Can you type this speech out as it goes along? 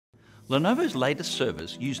Lenovo's latest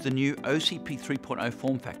servers use the new OCP 3.0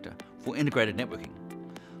 form factor for integrated networking.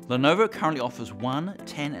 Lenovo currently offers 1,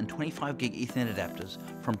 10 and 25 gig Ethernet adapters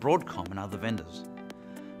from Broadcom and other vendors.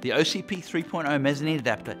 The OCP 3.0 mezzanine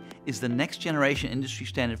adapter is the next generation industry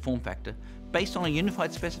standard form factor based on a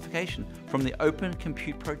unified specification from the Open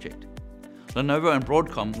Compute project. Lenovo and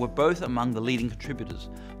Broadcom were both among the leading contributors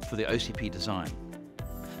for the OCP design.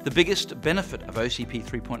 The biggest benefit of OCP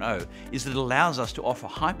 3.0 is that it allows us to offer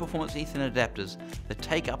high-performance Ethernet adapters that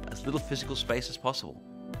take up as little physical space as possible.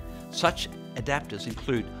 Such adapters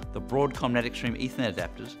include the Broadcom NetXtreme Ethernet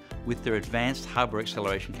adapters with their advanced hardware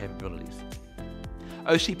acceleration capabilities.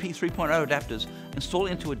 OCP 3.0 adapters install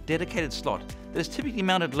into a dedicated slot that is typically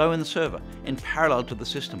mounted low in the server in parallel to the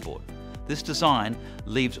system board. This design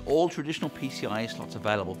leaves all traditional PCIe slots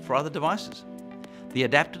available for other devices. The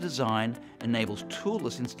adapter design enables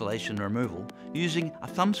toolless installation and removal using a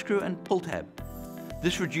thumb screw and pull tab.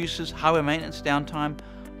 This reduces hardware maintenance downtime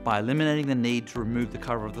by eliminating the need to remove the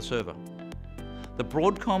cover of the server. The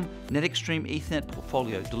Broadcom NetXtreme Ethernet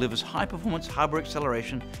portfolio delivers high-performance hardware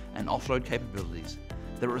acceleration and offload capabilities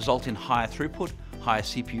that result in higher throughput, higher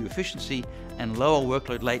CPU efficiency, and lower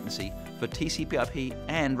workload latency for TCP/IP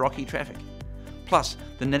and RoCE traffic. Plus,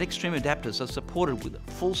 the NetXtreme adapters are supported with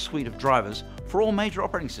a full suite of drivers for all major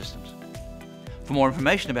operating systems. For more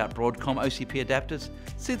information about Broadcom OCP adapters,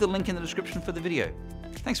 see the link in the description for the video.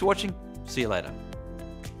 Thanks for watching. See you later.